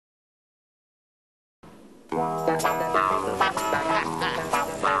I'm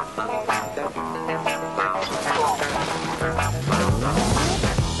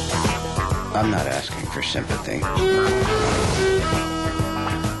not asking for sympathy.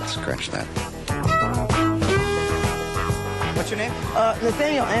 Scratch that. What's your name?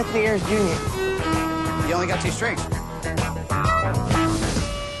 Nathaniel Anthony Ayers Jr. You only got 2 strings.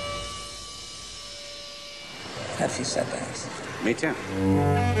 Had a few setbacks. Me too.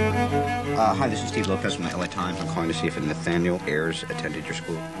 Hi, this is Steve Lopez from the LA Times. I'm calling to see if Nathaniel Ayers attended your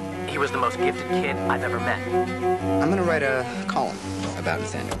school. He was the most gifted kid I've ever met. I'm going to write a column about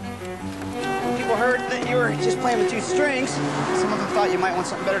Nathaniel. People heard that you were just playing with 2 strings. Some of them thought you might want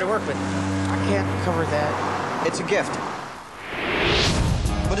something better to work with. I can't cover that. It's a gift.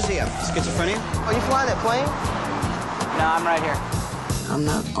 What does he have? Schizophrenia? Oh, you flying that plane? No, I'm right here. I'm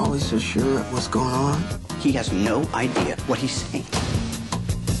not always so sure what's going on. He has no idea what he's saying.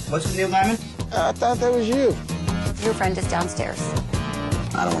 What's with Neil Diamond? I thought that was you. Your friend is downstairs.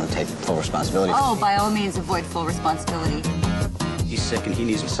 I don't want to take full responsibility. Oh, by all means, avoid full responsibility. He's sick and he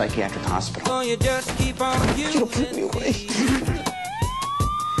needs a psychiatric hospital. Oh, you just keep on you don't put me away.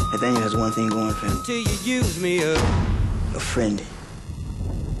 Nathaniel has one thing going for him. Until you use me up. A friend.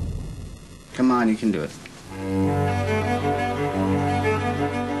 Come on, you can do it.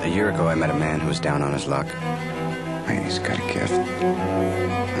 A year ago, I met a man who was down on his luck. He's got a gift.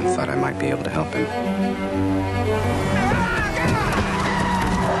 I thought I might be able to help him.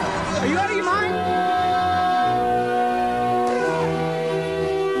 Are you out of your mind?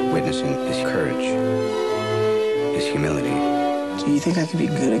 Witnessing his courage, his humility, Do you think I could be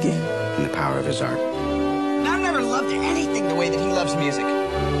good again? and the power of his art. I've never loved anything the way that he loves music.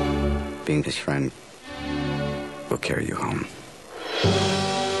 Being his friend will carry you home.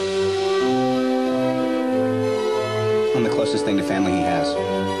 I'm the closest thing to family he has.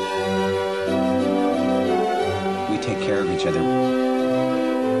 We take care of each other.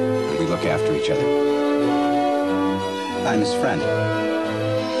 And we look after each other. I'm his friend.